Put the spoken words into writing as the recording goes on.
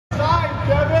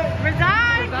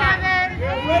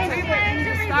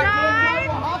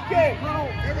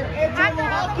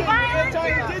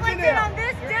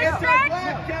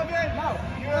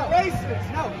You're a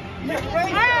racist. No, you're a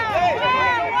racist.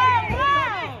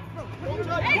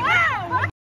 Wow!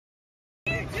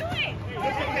 What are you doing?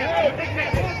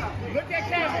 Look at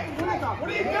Kevin. What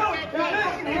are you doing?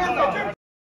 Hands up.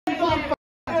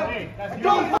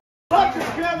 Don't touch us,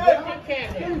 Kevin.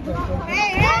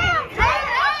 Hey!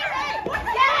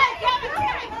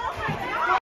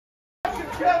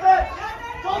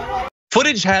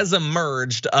 Footage has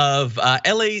emerged of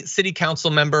LA City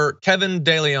Council member Kevin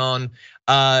de León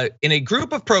in a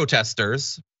group of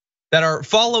protesters that are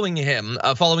following him,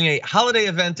 following a holiday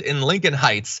event in Lincoln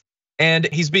Heights. And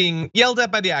he's being yelled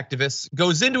at by the activists,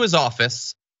 goes into his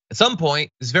office. At some point,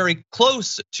 is very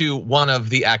close to one of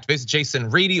the activists, Jason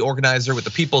Reedy, organizer with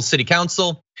the People's City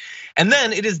Council. And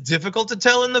then it is difficult to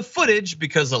tell in the footage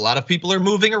because a lot of people are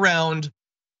moving around.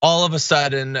 All of a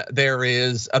sudden, there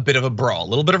is a bit of a brawl, a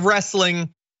little bit of wrestling.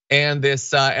 And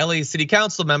this LA City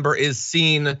Council member is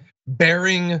seen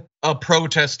bearing a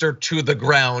protester to the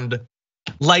ground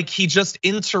like he just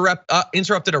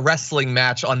interrupted a wrestling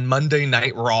match on Monday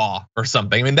Night Raw or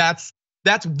something. I mean, that's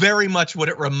very much what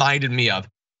it reminded me of.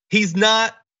 He's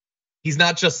not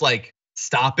just like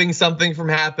stopping something from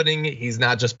happening. He's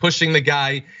not just pushing the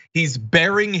guy. He's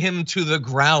bearing him to the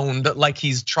ground like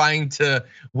he's trying to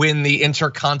win the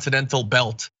Intercontinental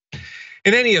belt.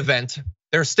 In any event,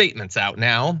 there are statements out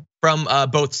now from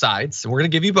both sides. We're gonna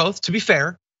give you both, to be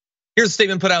fair. Here's a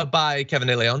statement put out by Kevin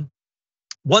de León.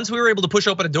 Once we were able to push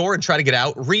open a door and try to get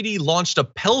out, Reedy launched a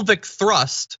pelvic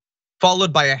thrust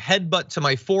followed by a headbutt to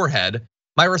my forehead.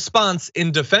 My response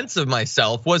in defense of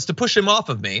myself was to push him off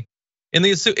of me. In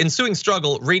the ensuing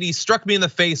struggle, Reedy struck me in the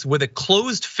face with a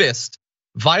closed fist,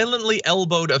 violently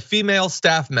elbowed a female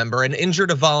staff member, and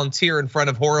injured a volunteer in front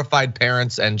of horrified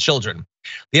parents and children.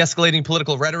 The escalating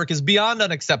political rhetoric is beyond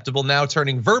unacceptable, now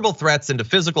turning verbal threats into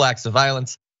physical acts of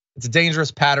violence. It's a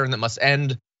dangerous pattern that must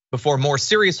end before more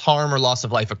serious harm or loss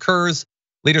of life occurs.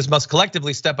 Leaders must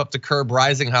collectively step up to curb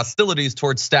rising hostilities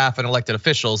towards staff and elected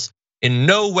officials. In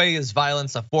no way is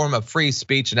violence a form of free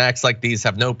speech, and acts like these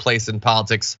have no place in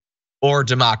politics or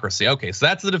democracy. Okay, so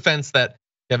that's the defense that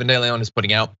Kevin de León is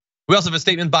putting out. We also have a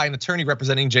statement by an attorney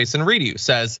representing Jason Reedy, who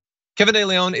says, Kevin de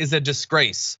León is a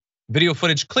disgrace. Video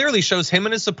footage clearly shows him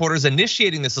and his supporters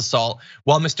initiating this assault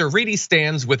while Mr. Reedy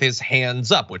stands with his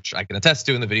hands up, which I can attest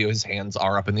to in the video, his hands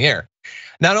are up in the air.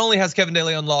 Not only has Kevin de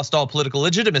León lost all political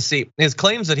legitimacy, his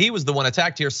claims that he was the one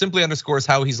attacked here simply underscores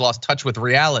how he's lost touch with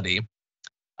reality.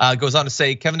 Goes on to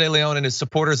say, Kevin de León and his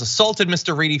supporters assaulted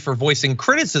Mr. Reedy for voicing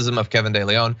criticism of Kevin de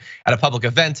León at a public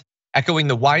event, echoing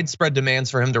the widespread demands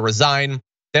for him to resign.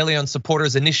 De León's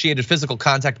supporters initiated physical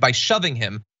contact by shoving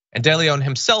him, and de León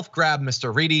himself grabbed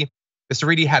Mr. Reedy. Mr.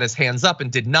 Reedy had his hands up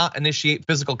and did not initiate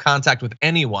physical contact with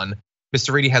anyone.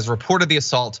 Mr. Reedy has reported the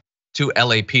assault to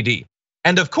LAPD.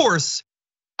 And of course,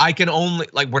 I can only,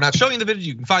 like, we're not showing the video,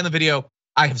 you can find the video.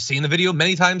 I have seen the video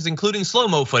many times, including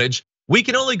slow-mo footage. We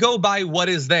can only go by what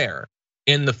is there.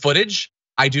 In the footage,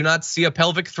 I do not see a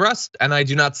pelvic thrust and I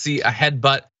do not see a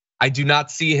headbutt. I do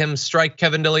not see him strike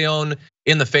Kevin de León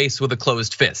in the face with a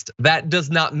closed fist. That does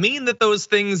not mean that those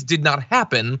things did not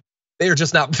happen. They are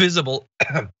just not visible,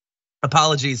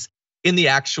 apologies, in the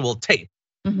actual tape.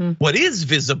 What is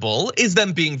visible is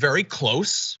them being very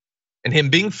close and him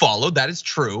being followed, that is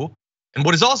true. And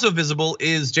what is also visible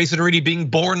is Jason Reedy being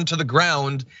borne to the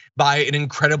ground by an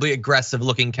incredibly aggressive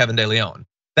looking Kevin de León.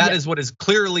 That is what is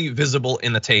clearly visible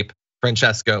in the tape.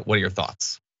 Francesca, what are your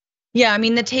thoughts? Yeah, I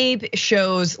mean, the tape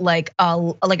shows like a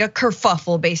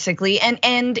kerfuffle basically,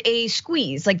 and a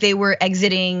squeeze, like they were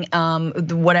exiting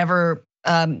whatever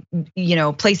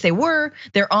place they were.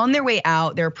 They're on their way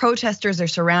out. There are protesters. They're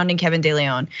surrounding Kevin de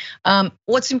León.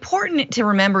 What's important to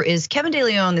remember is Kevin de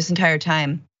León this entire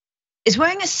time is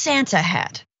wearing a Santa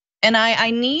hat, and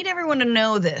I need everyone to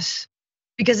know this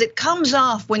because it comes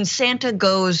off when Santa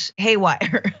goes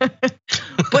haywire.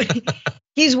 But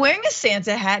he's wearing a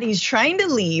Santa hat, he's trying to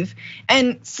leave,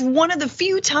 and for one of the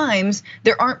few times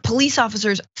there aren't police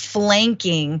officers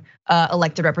flanking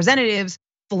elected representatives,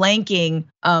 flanking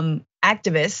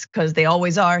activists, because they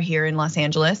always are here in Los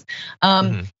Angeles.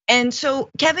 And so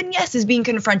Kevin, yes, is being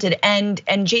confronted, and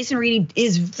Jason Reedy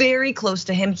is very close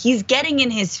to him. He's getting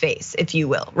in his face, if you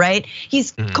will, right?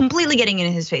 He's completely getting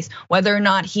in his face. Whether or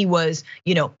not he was,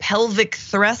 pelvic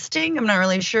thrusting, I'm not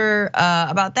really sure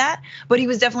about that, but he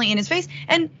was definitely in his face.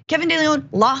 And Kevin de León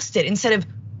lost it. Instead of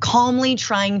calmly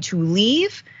trying to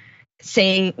leave,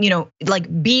 saying,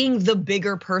 like being the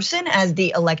bigger person as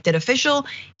the elected official,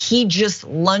 he just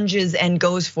lunges and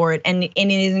goes for it, and it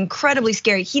is incredibly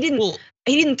scary. He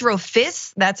didn't throw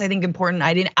fists. That's, I think, important.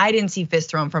 I didn't see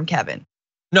fists thrown from Kevin.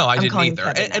 No, I didn't either.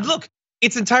 And look,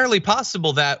 it's entirely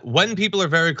possible that when people are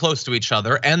very close to each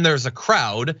other and there's a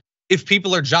crowd, if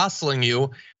people are jostling you,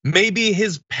 maybe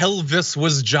his pelvis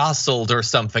was jostled or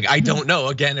something. I don't know.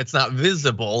 Again, it's not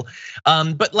visible.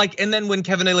 But like, and then when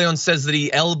Kevin de León says that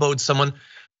he elbowed someone,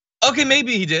 okay,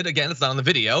 maybe he did. Again, it's not on the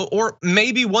video. Or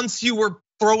maybe once you were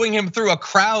throwing him through a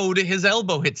crowd, his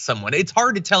elbow hit someone. It's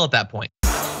hard to tell at that point.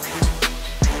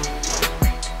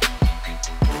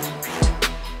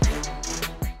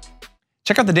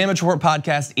 Check out the Damage Report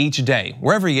podcast each day,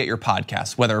 wherever you get your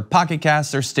podcasts, whether Pocket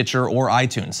Casts or Stitcher or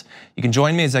iTunes. You can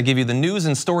join me as I give you the news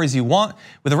and stories you want,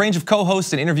 with a range of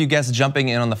co-hosts and interview guests jumping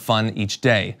in on the fun each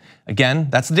day. Again,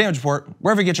 that's the Damage Report,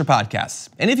 wherever you get your podcasts.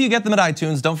 And if you get them at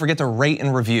iTunes, don't forget to rate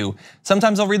and review.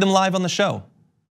 Sometimes I'll read them live on the show.